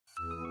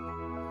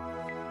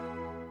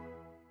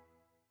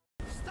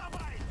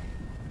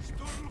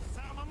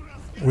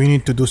We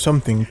need to do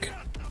something.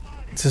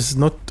 This is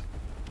not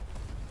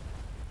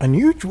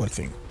unusual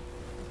thing.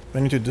 I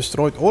need to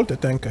destroy all the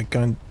tank I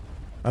can,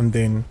 and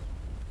then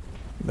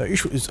the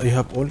issue is I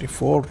have only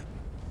 4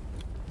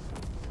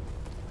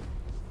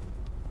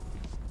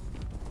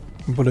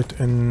 bullet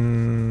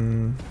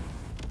in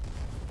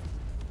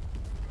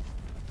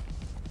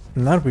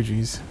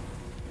RPGs.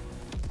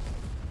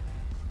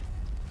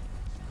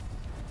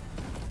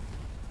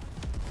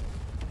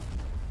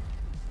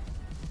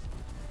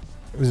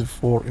 Is it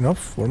 4 enough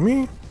for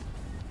me?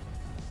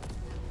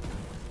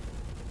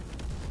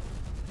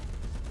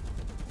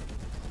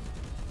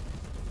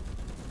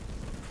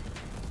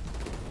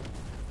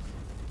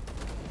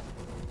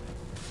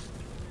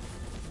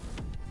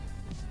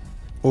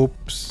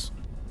 Oops.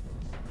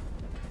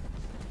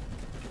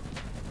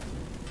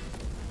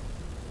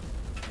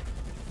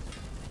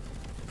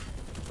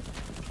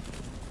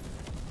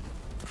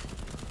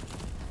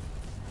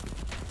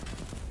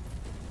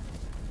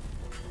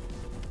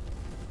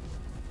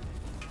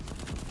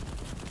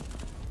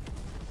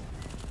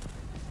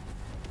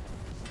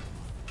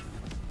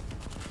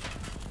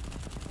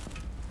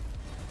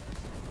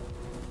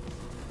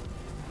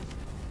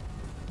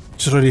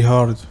 It's really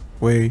hard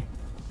way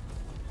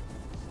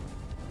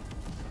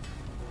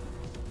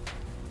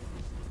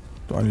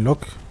to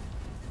unlock.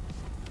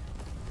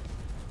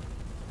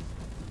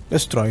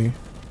 Let's try.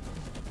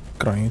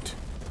 Grind.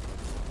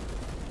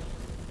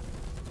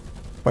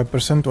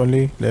 5%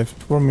 only left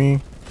for me.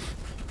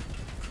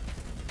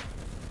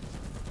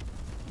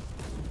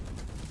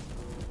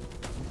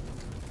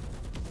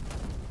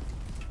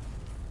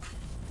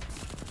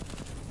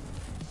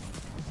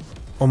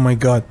 Oh my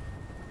god.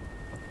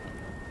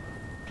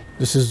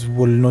 This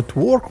will not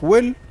work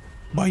well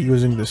by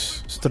using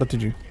this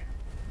strategy.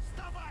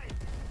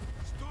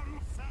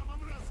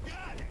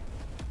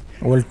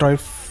 I will try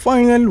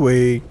final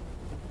way.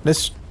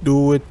 Let's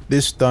do it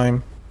this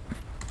time.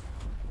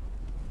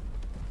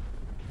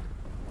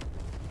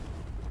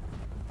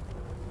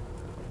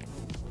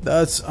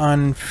 That's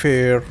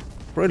unfair.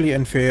 Really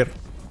unfair.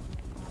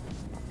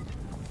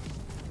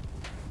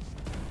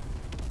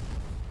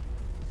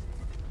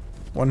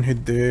 One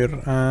hit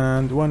there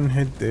and one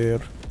hit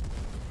there.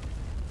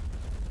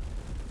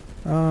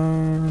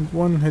 And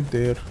one hit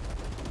there.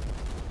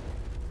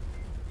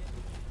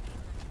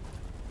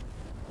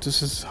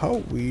 This is how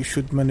we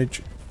should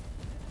manage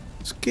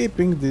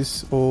escaping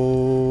this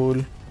whole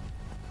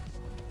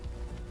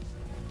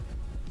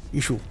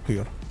issue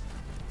here.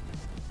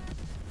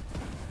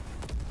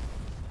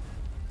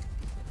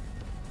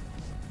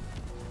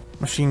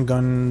 Machine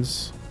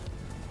guns.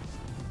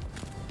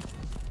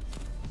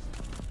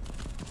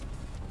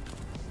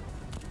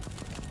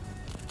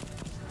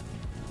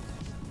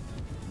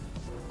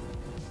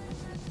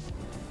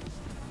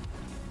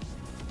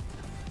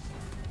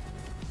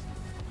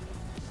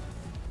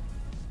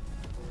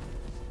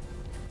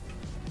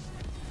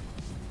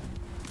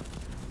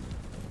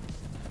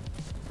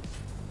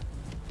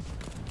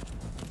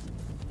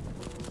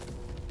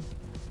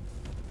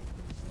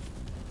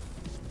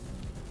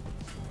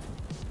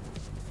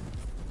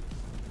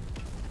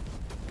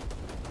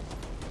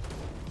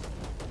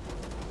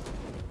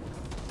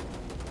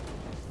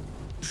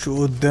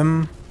 Shoot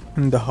them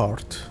in the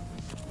heart.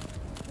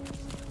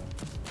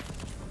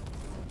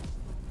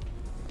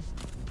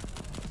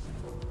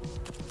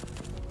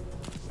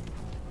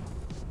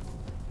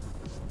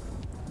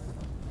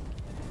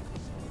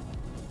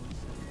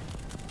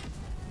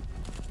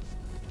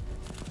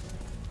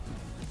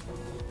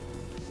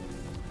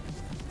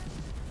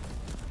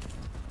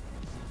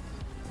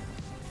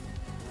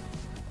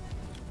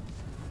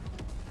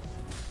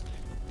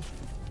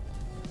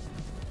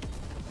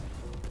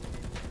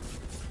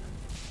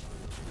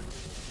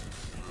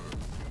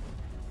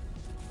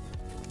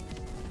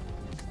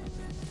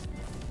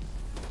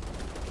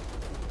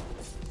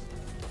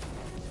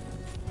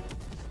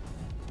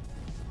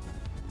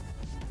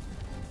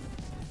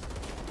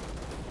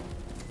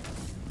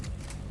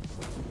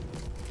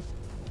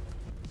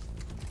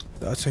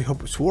 That's, I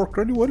hope it's worked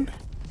really well.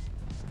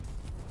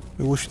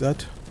 I wish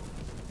that.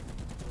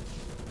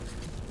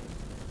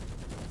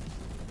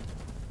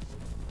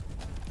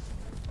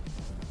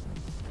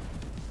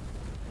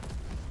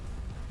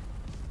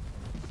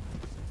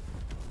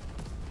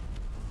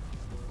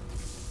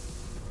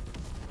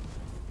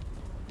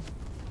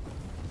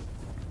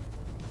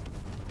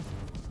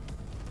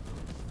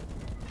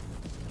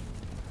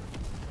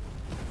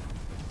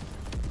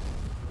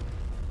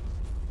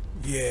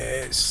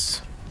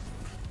 Yes.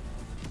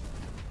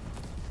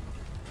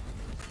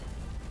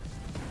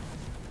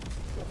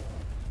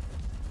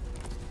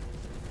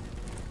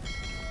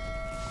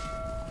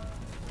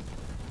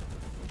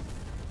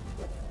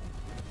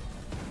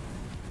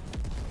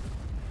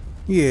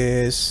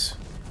 Yes.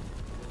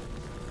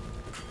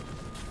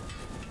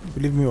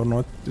 Believe me or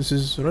not, this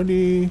is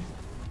really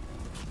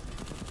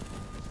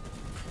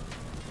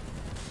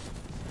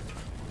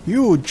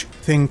huge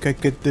thing I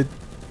did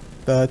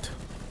that.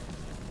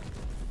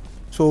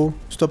 So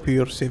stop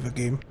here, save a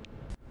game.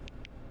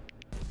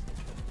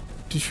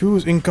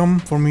 Tissues income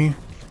for me.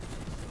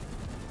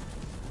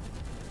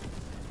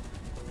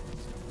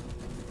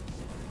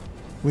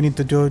 We need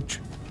to dodge.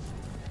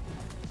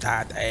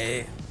 That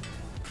eh.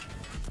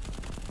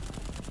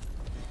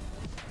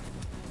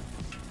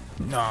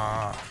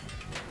 Nah.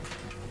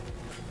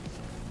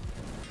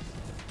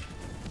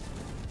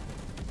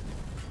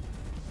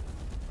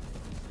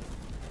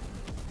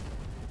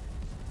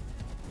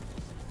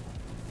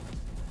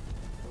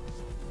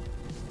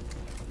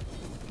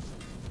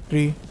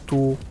 Three,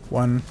 two,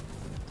 one.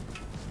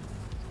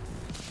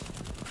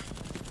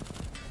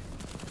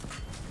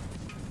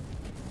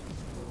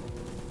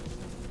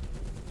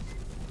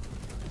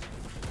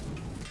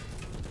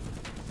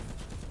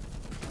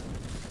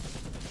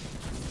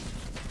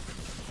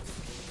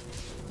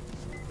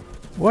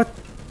 What?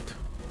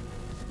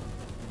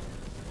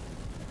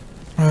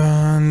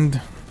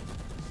 And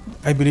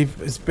I believe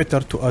it's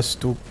better to us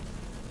to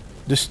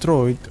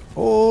destroy it.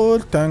 All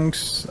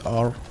tanks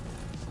are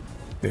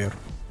there.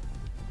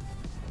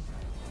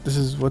 This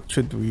is what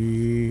should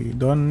we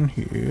done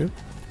here.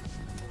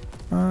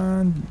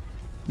 And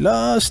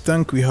last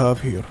tank we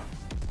have here.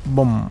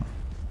 Boom.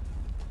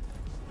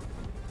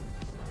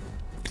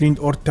 Cleaned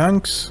our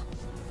tanks.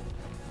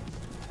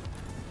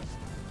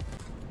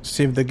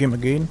 Save the game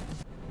again.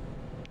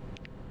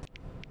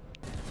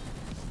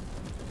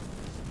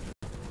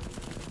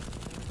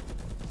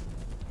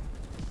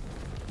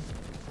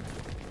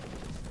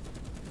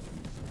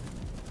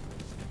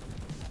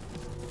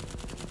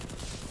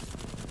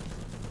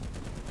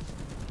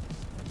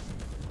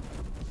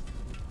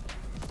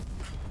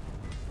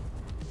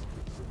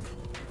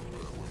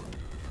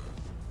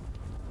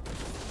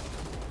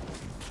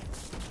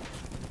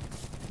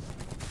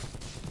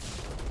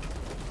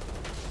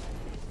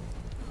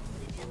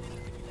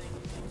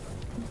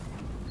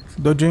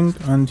 Dodging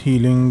and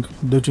healing,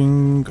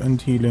 dodging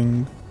and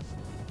healing.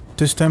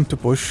 It is time to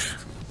push.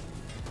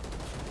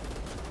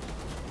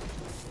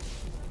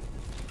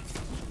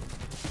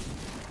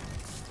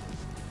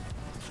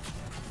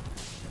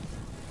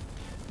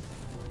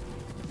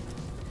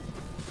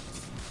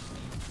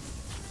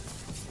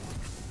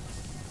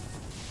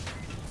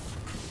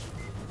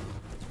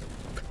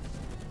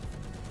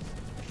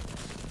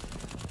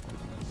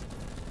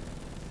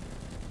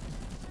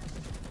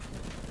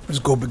 Let's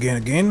go begin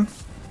again.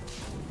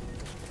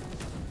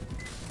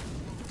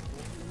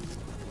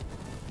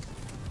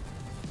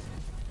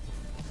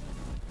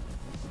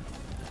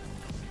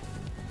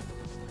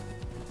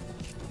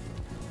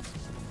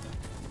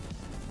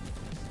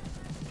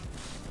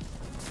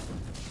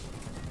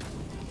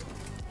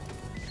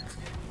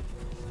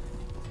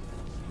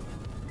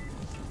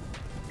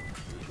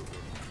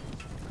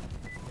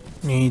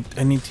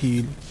 I need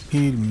heal.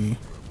 Heal me.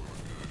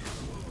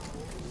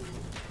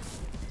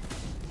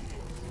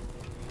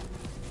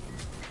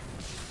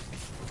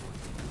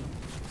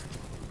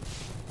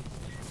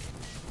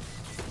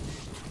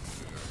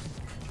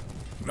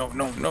 No,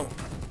 no, no.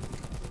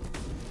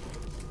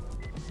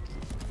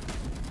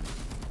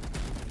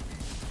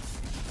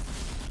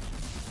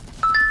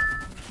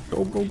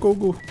 Go, go, go,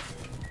 go.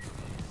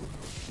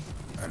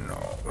 No.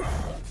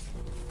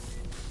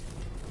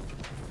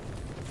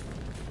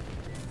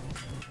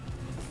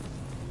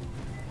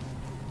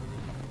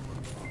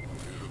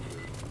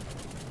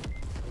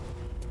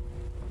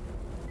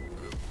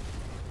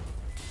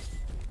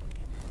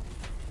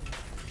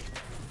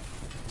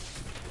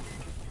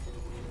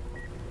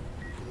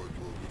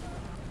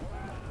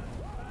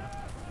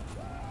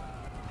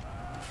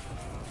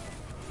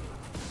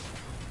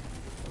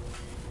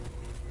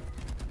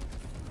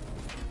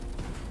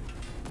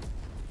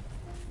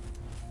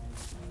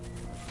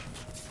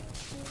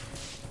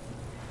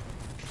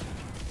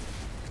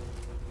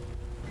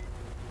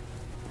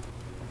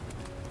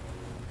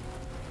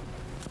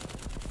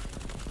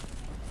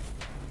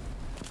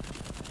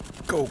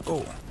 Go,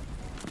 go.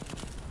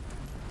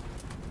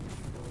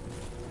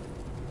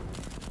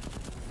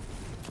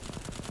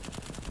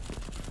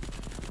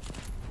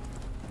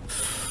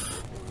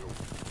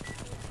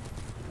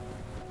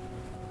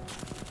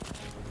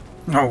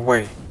 No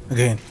way.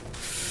 Again.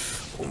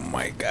 Oh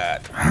my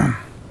god.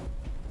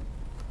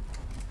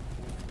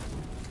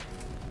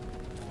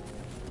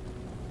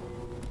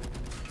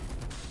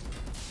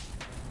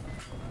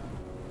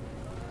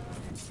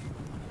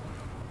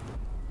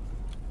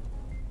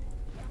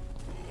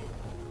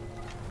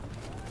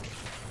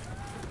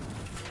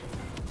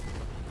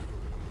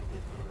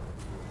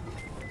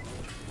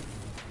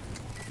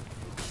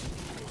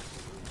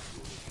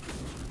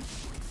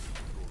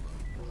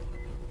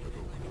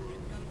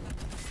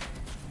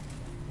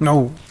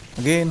 No.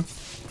 Again.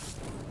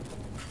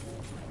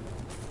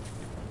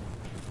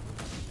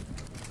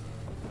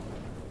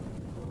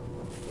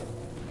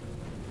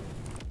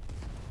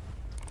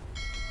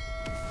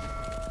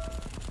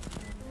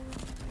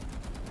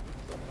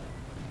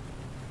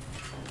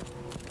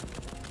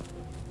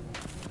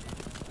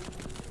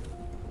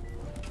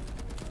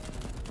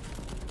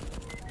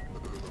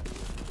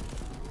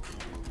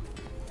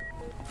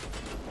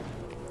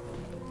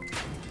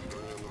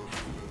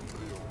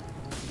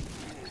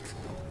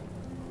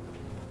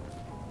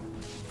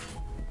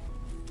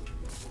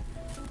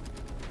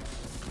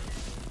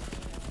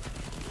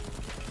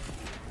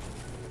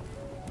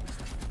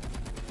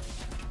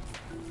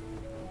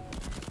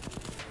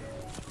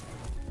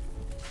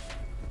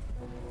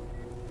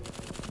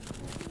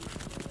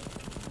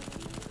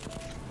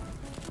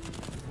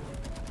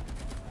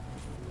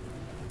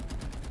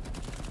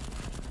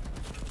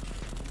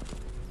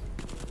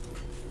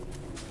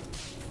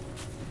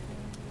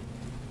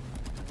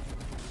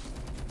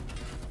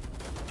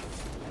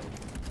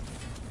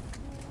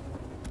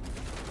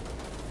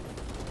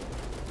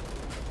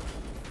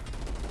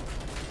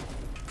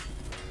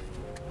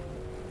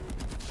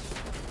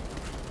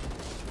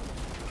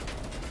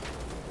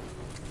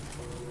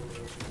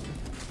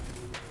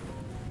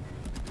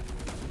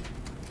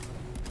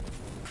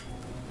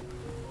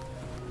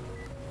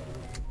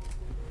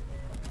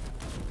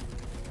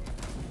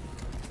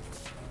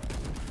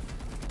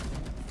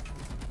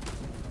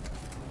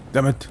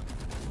 Damn it.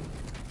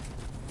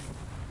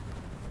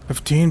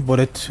 15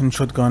 bullets in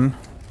shotgun,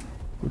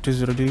 which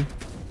is really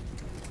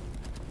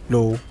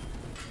low.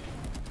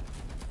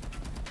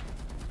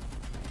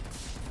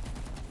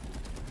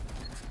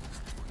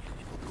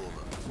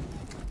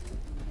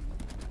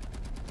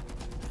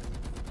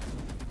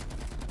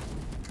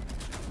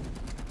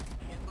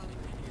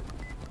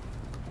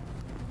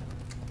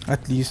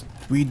 At least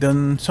we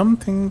done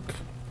something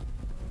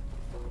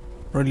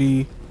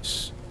really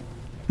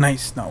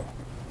nice now.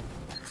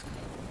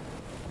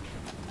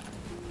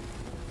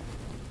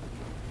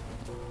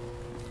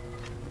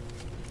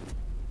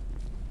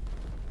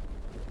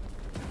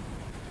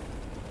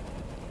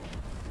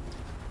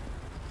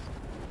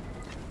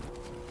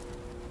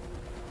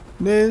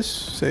 Let's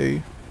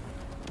say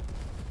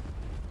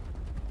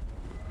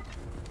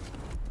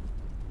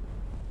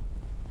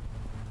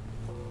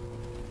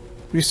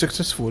we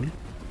successful.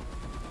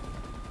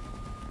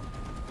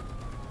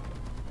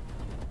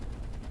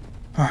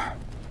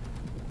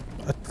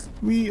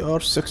 We are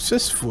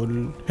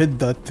successful. Hit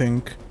that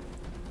thing.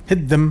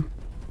 Hit them.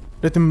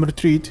 Let them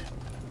retreat.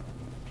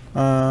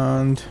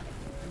 And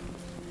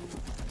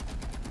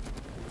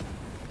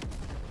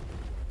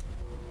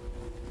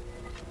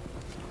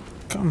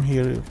come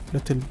here,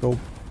 little Bob.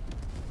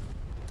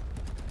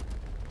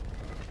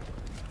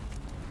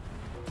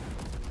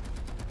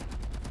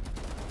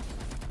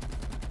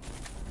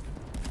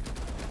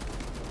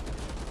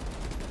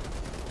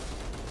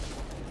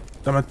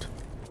 Damn it.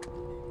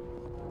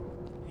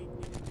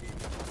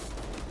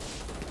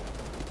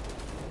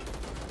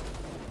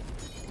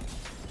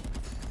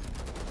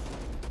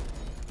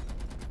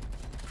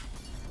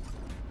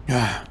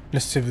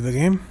 Let's save the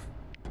game.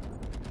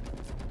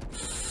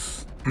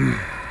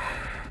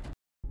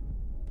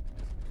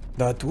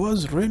 That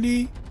was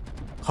really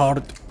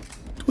hard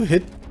to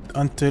hit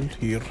until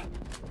here.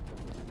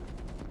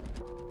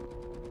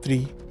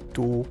 3,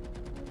 2.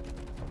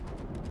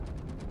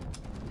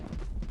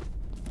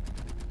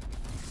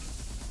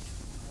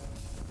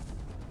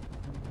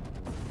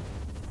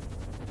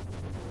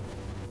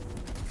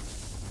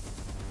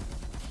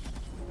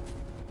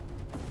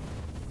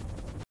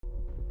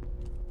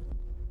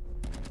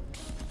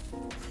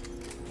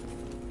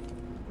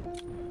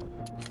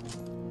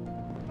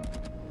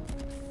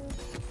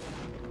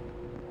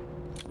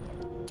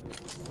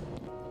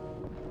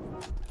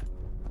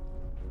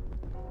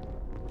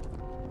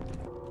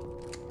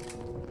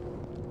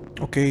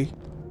 Okay,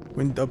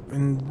 went up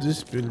in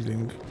this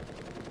building.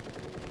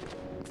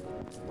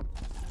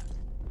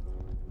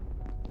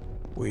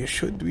 Where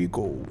should we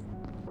go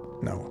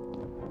now?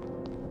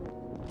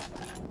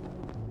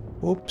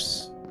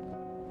 Oops.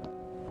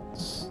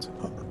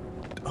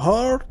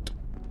 Heart.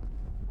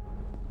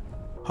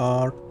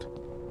 Heart.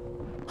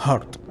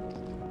 Heart.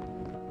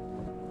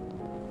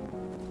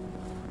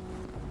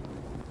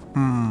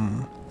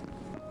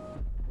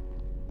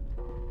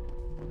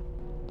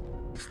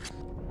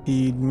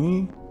 Heal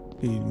me.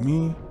 Heal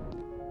me.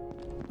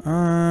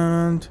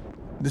 And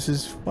this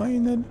is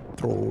final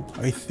throw.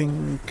 I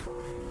think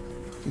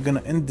we're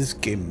gonna end this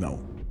game now.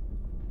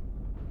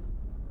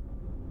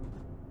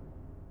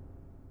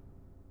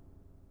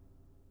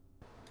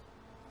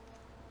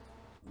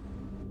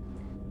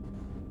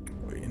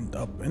 We end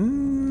up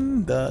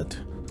in that.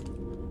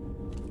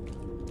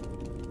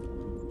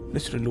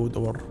 Let's reload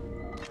our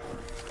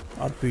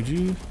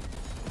RPG.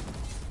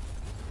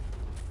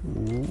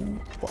 Ooh,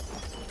 wow.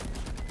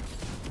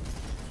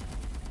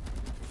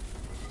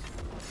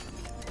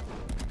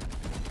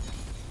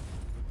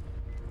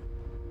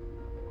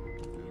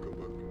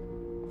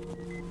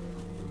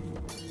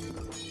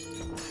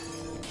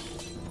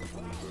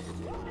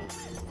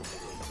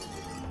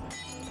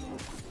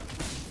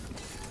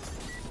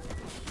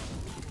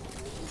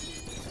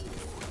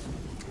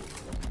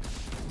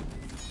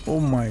 Oh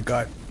my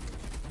god.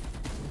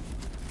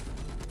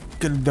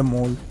 Kill them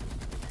all.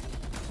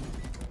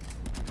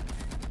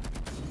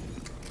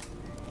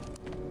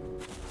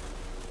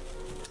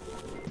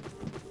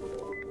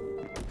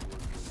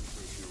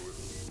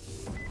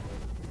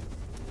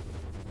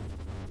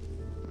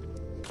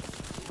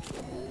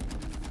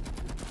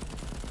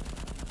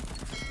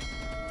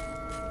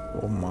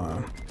 Oh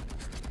man.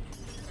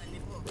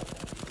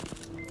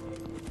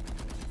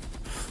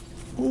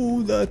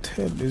 Who the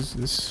hell is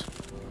this?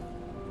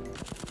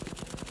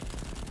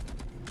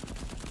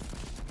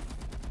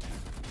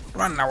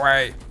 Run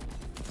away!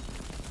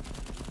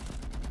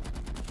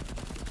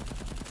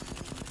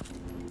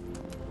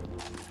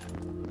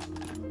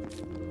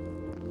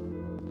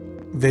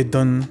 They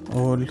done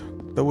all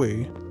the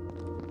way.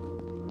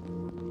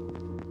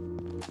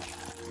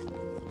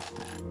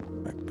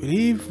 I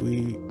believe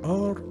we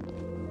are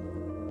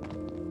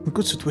in a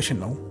good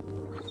situation now.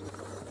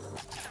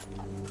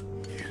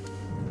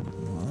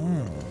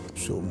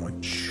 So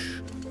much.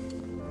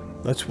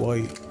 That's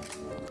why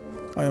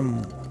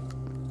I'm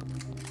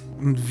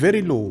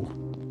very low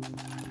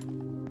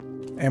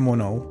ammo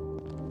now.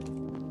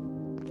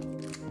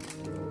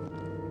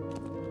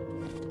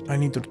 I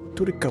need to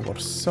recover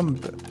some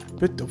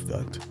bit of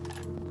that,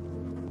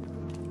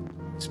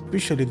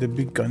 especially the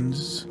big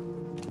guns.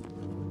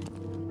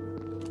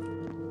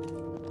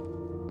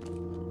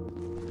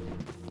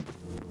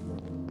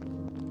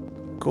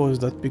 because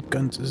that big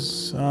gun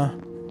is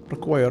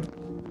required.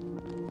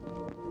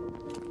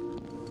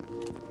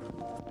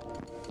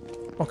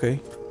 Okay.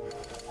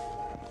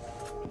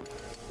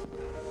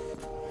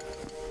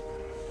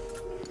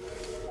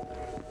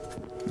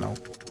 No.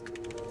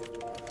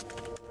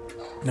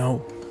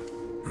 No.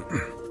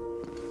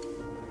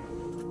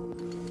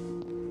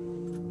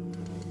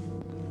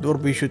 Door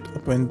B should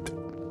open.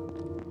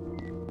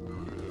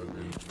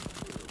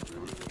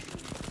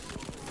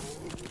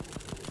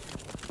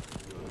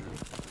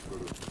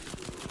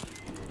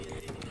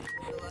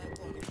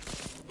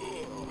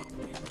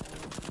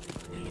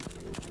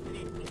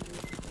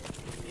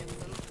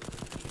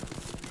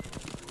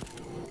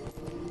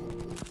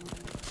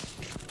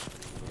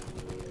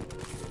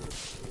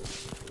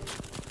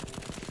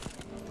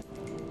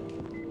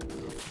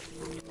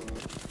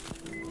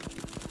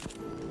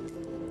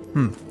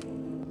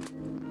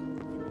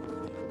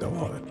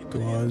 That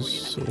was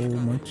so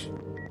much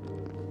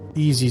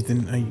easier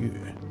than I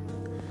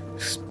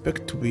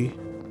expect to be.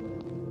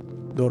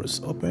 Door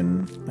is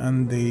open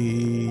and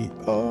they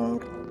are.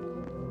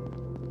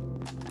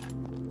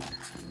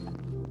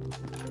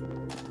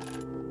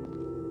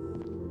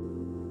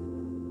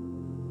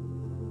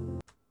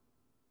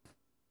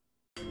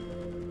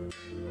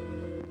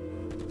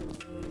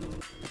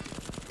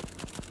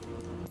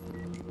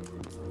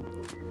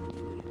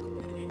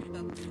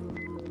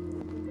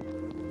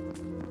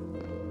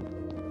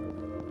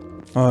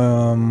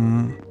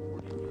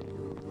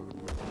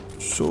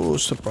 So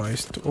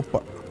surprised.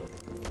 Opa.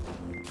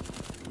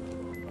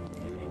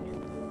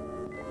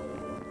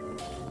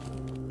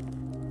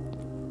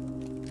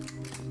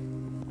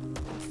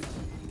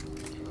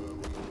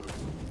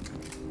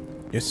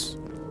 Yes.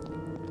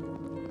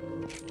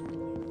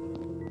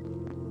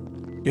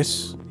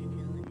 Yes.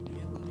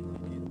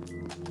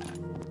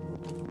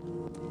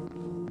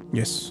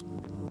 Yes.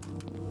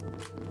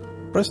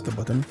 Press the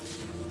button.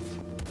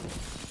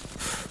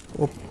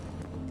 Oh.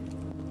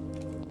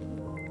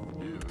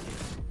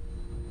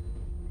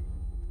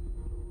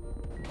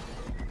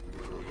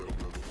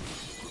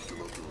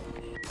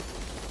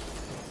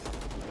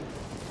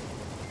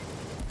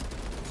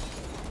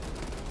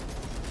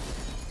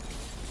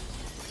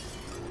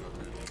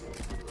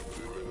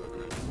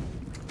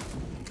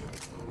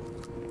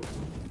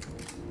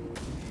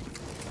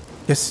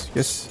 Yes,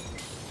 yes.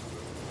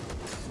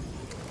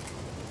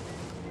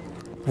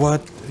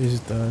 What is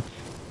that?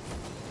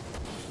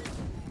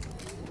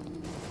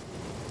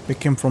 They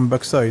came from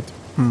backside.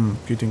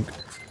 You think?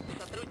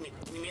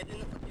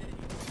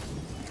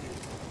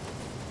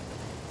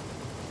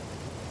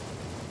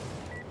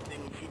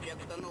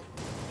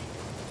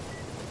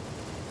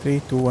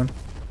 3, 2, 1.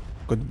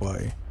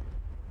 Goodbye.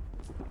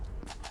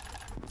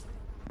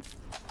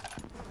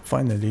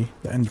 Finally,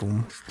 the end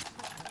room.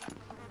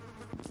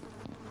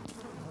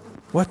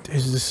 What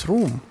is this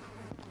room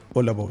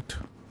all about?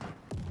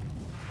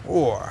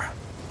 Oh.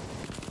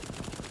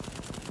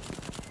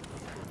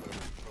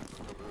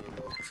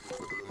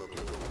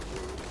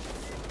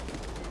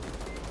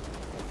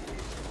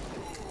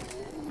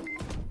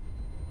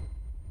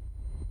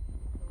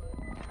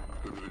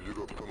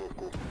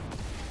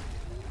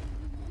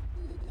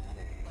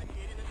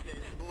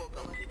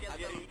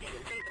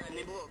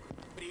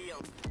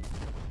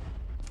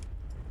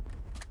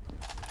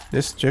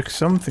 Let's check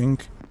something.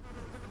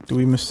 Do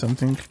we miss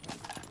something?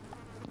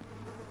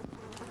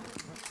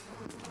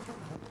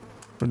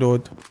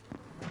 Reload.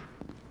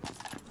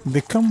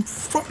 They come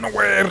from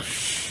nowhere.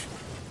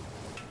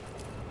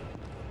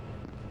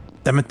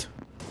 Damn it.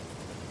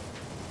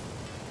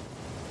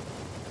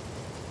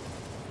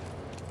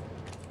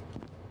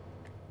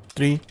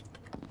 Three,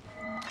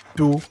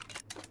 2,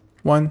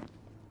 1.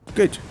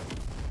 Good.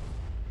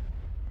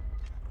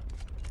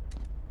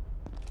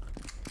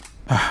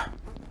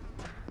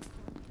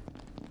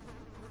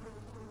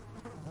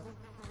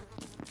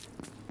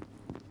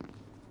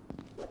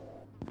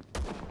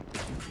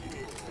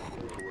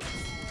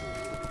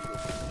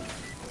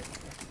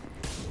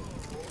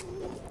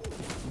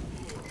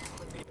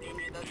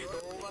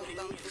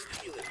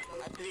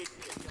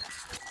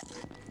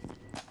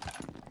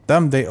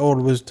 Damn, they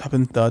always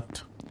happen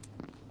that.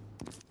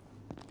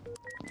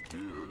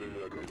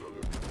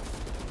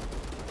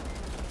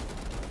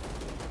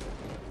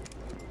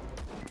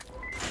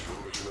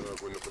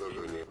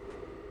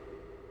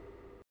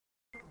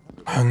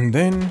 And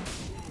then,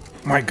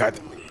 my God.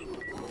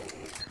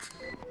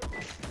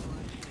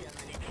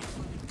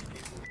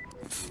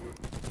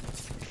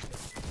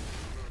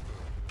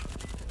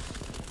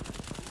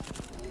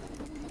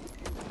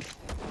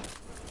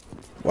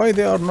 Why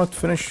they are not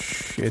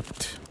finished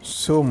yet?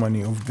 So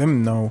many of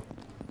them now.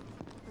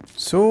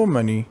 So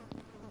many.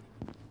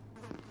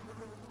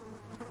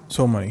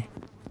 So many.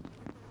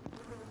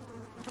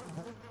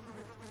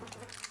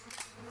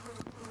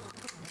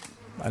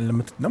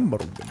 Unlimited number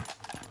of them.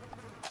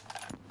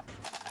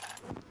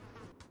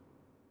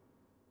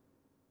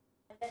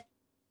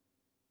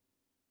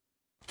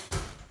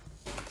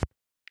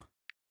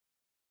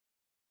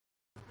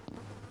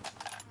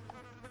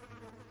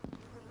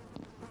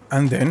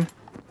 And then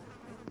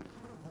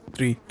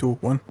 3, 2,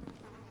 1.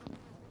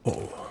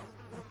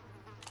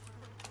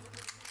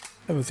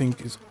 Everything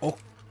is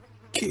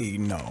okay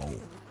now.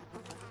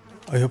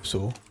 I hope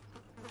so.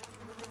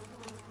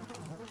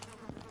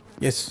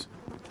 Yes.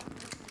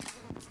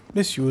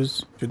 Let's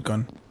use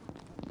shotgun.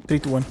 3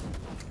 to 1.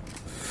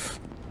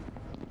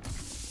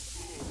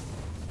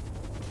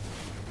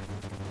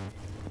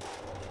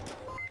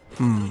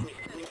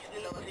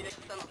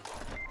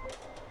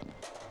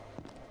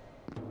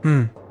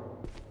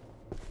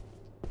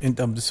 End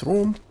up this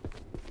room.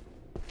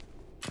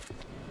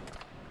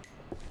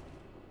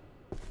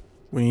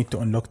 We need to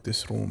unlock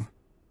this room.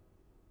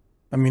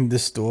 I mean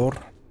this door.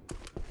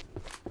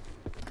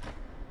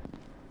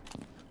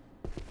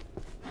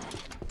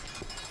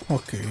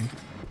 Okay.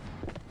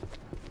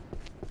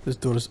 This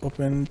door is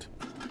opened.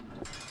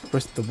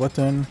 Press the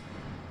button.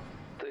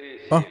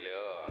 Ah.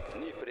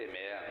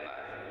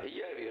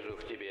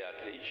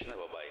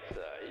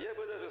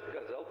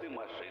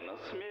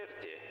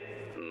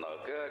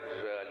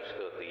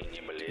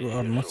 You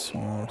are not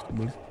smart,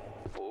 but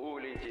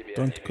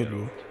don't kill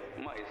you.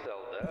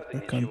 I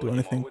can't do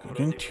anything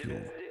against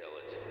you.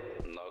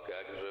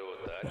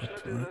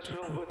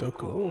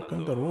 But walk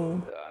in the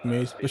room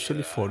made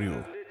especially for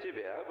you.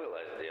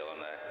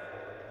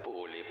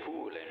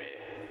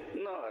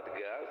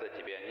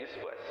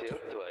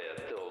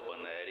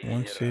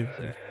 One save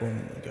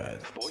from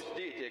gas.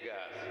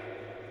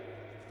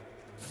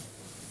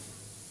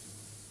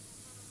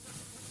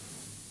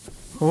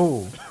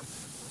 Oh.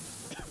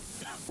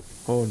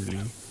 Holy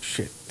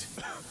shit.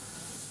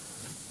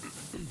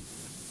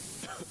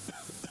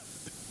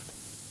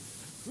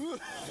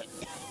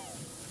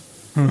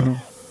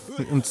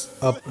 It's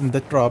up in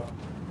the trap.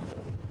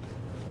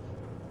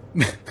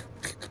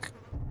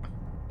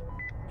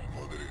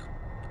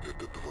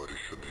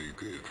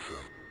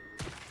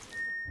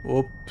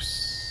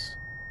 Oops.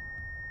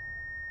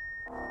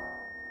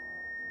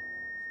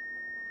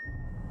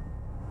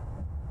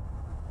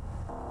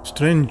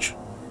 Strange.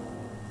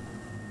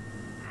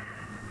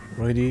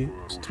 Ready?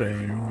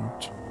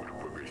 Strange.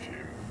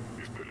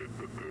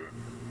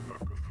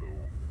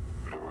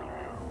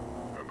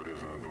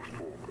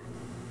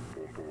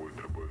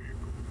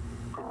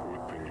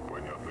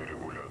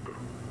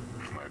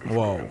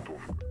 Вау.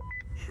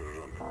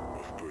 Сержант,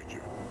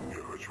 постойте.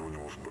 Я хочу у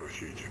него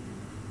спросить.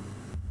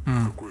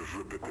 В какой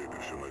жопе ты это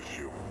все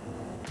носил?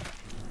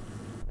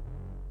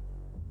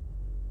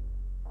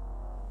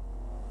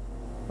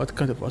 What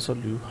kind of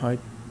assault do you hide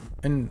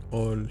in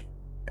all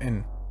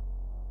in?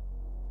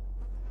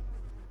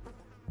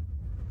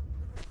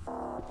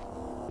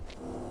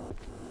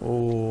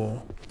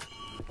 Oh.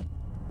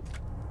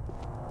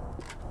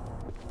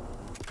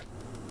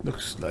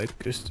 Looks like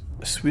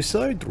a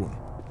suicide room.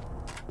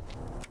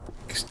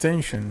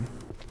 Extension.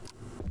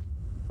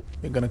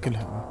 You're gonna kill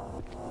him.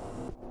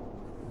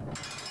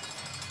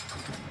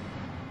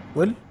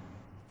 Well,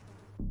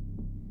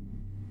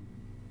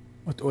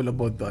 what all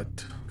about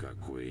that?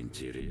 Какой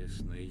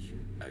интересный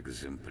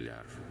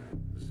экземпляр.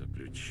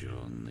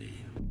 Заключенный.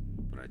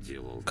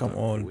 Проделал Come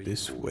all такой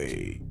this путь.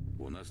 way.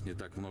 У нас не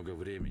так много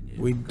времени.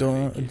 We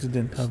коллеги.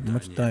 didn't have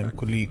much time,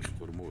 colleague,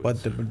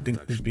 but the building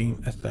Так is что being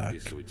attacked.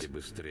 записывайте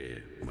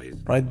быстрее. Мои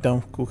Write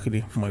down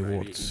quickly my В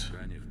words.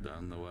 тканях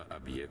данного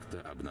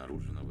объекта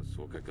обнаружена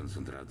высокая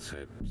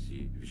концентрация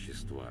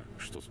пси-вещества,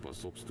 что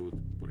способствует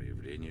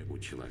проявлению у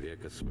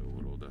человека своего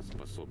рода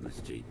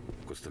способностей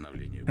к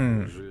установлению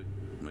кожи,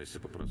 но если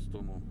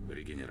по-простому,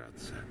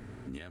 регенерация.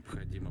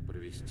 Необходимо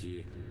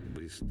провести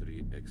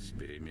быстрый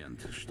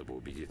эксперимент, чтобы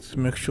убедиться.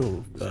 To make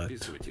sure that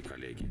Записывайте,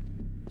 коллеги.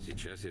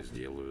 Сейчас я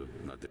сделаю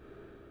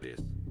надрез.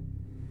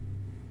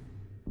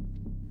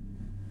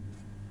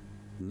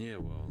 Не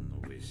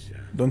волнуйся.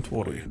 don't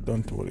worry, it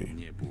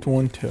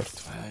won't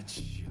hurt. А,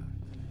 черт.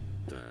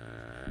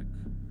 Так.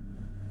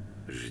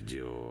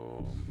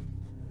 Ждем.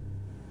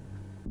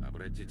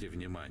 Обратите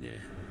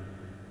внимание,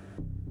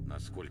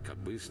 насколько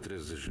быстро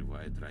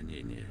заживает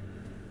ранение.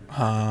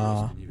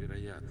 Просто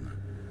невероятно.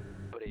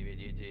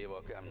 Приведите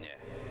его ко мне.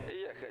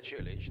 Я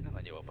хочу лично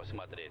на него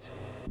посмотреть.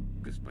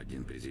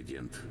 Господин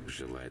президент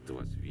желает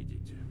вас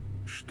видеть.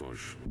 Что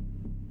ж,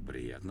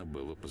 приятно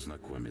было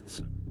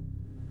познакомиться.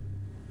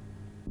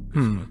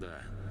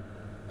 Господа,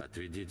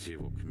 отведите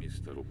его к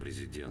мистеру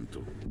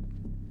президенту.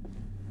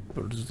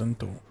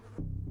 Президенту.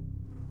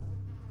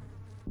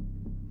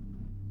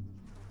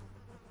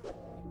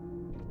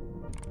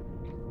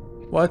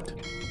 What?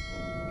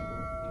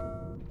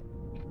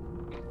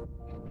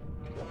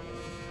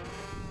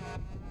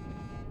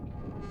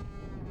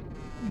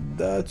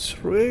 That's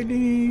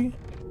really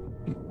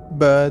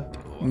bad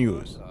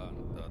news.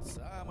 Тот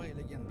самый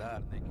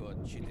легендарный код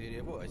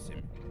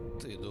 4.8.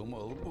 Ты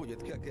думал,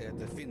 будет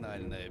какая-то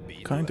финальная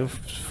битва? Kind of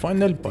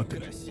final Ты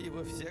battle.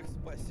 красиво всех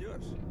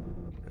спасешь?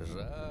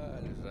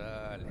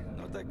 Жаль.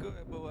 Но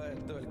такое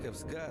бывает только в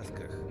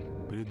сказках.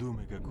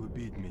 Придумай, как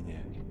убить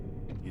меня,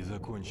 и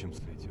закончим с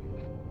этим.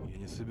 Я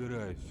не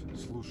собираюсь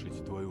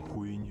слушать твою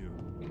хуйню.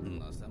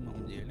 На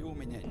самом деле у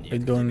меня нет I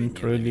к тебе don't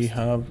really ненависти.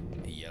 have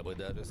Я бы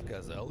даже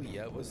сказал,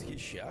 я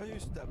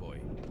восхищаюсь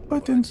тобой.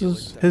 but in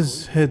Проделать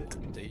his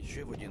head. Да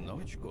еще в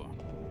одиночку.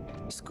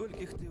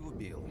 Скольких ты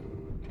убил?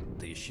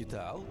 Ты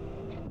считал?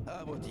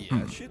 А вот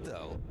я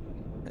считал.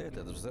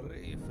 Этот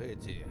взрыв,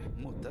 эти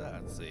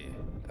мутации,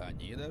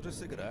 они даже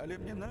сыграли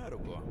мне на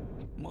руку.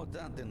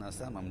 Мутанты на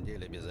самом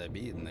деле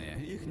безобидные,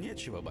 их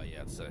нечего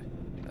бояться.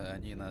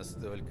 Они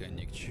настолько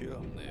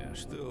никчемные,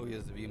 что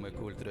уязвимы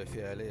к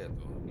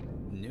ультрафиолету.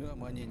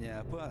 Днем они не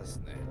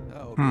опасны,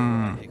 а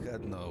убивать их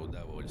одно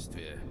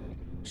удовольствие.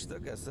 Что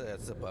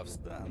касается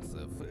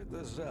повстанцев,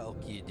 это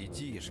жалкие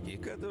детишки,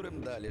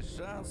 которым дали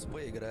шанс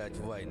поиграть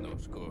в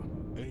войнушку.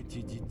 Эти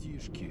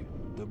детишки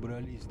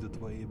добрались до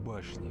твоей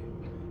башни.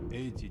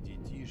 Эти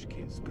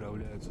детишки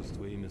справляются с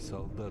твоими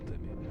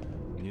солдатами.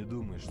 Не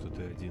думай, что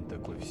ты один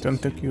такой Don't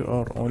think всесильный. you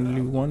are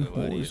only one who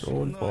Говоришь, is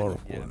all но они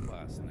не powerful.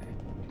 опасны.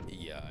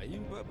 Я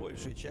им по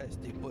большей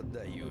части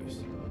поддаюсь.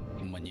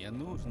 Мне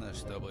нужно,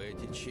 чтобы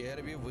эти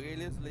черви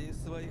вылезли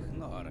из своих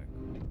норок.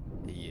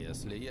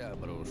 Если я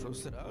обрушу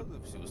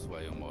сразу всю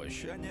свою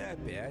мощь, они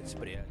опять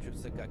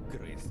спрячутся, как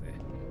крысы.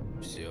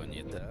 Все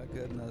не так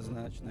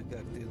однозначно,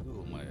 как ты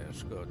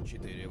думаешь, код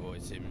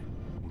 4.8.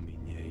 У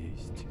меня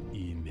есть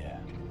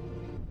имя.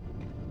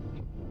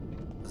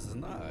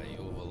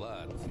 Знаю,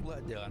 Влад,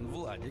 Владян,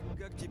 Владик,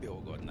 как тебе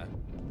угодно.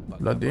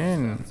 Пока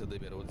Владян, повстанцы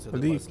доберутся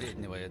Владик. до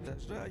последнего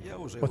этажа, я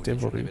уже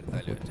Whatever улечу на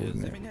you вертолете. want to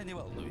За name. меня не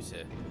волнуйся.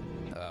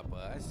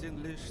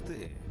 Опасен лишь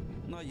ты.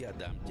 Но я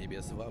дам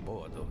тебе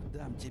свободу,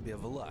 дам тебе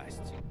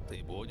власть.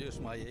 Ты будешь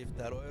моей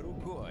второй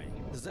рукой.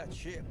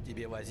 Зачем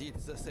тебе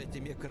возиться с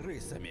этими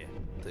крысами?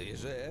 Ты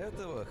же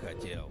этого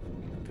хотел.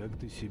 Как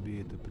ты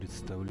себе это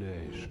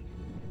представляешь?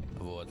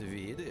 Вот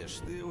видишь,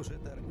 ты уже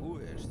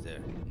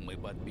торгуешься. Мы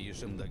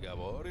подпишем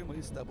договор, и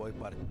мы с тобой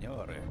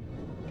партнеры.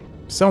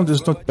 Sound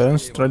is not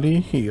balanced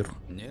really here.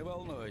 Не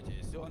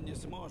волнуйтесь, он не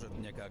сможет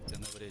мне как-то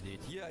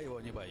навредить. Я его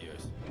не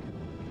боюсь.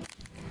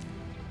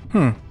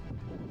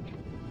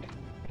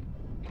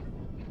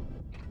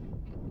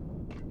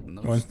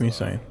 Ну Want me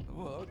что, say.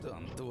 вот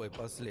он, твой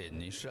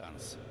последний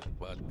шанс.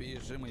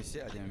 Подпишем и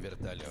сядем в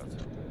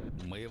вертолет.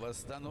 Мы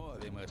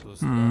восстановим эту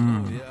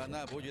страну, и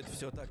она будет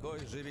все такой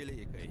же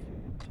великой.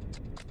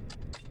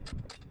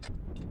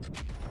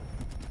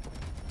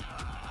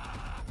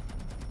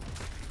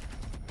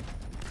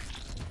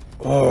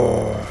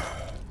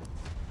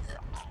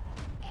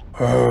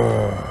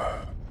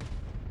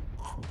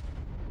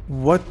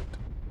 What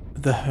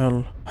the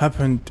hell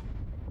happened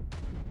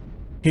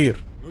here?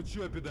 Ну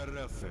чё,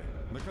 пидорасы,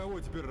 на кого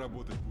теперь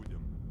работать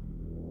будем?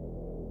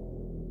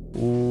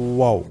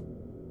 Wow.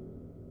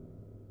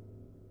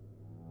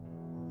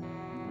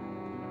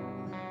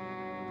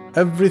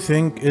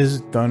 Everything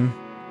is done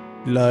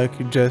like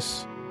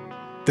just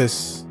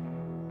this.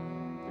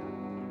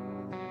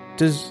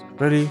 It is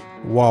really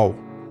wow.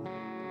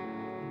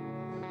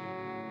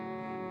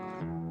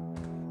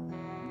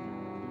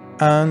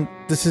 And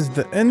this is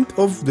the end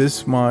of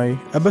this my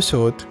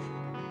episode,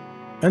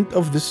 end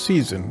of this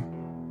season.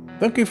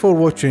 Thank you for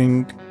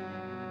watching.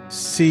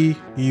 See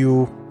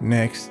you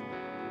next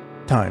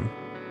time.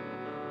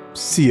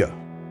 See ya.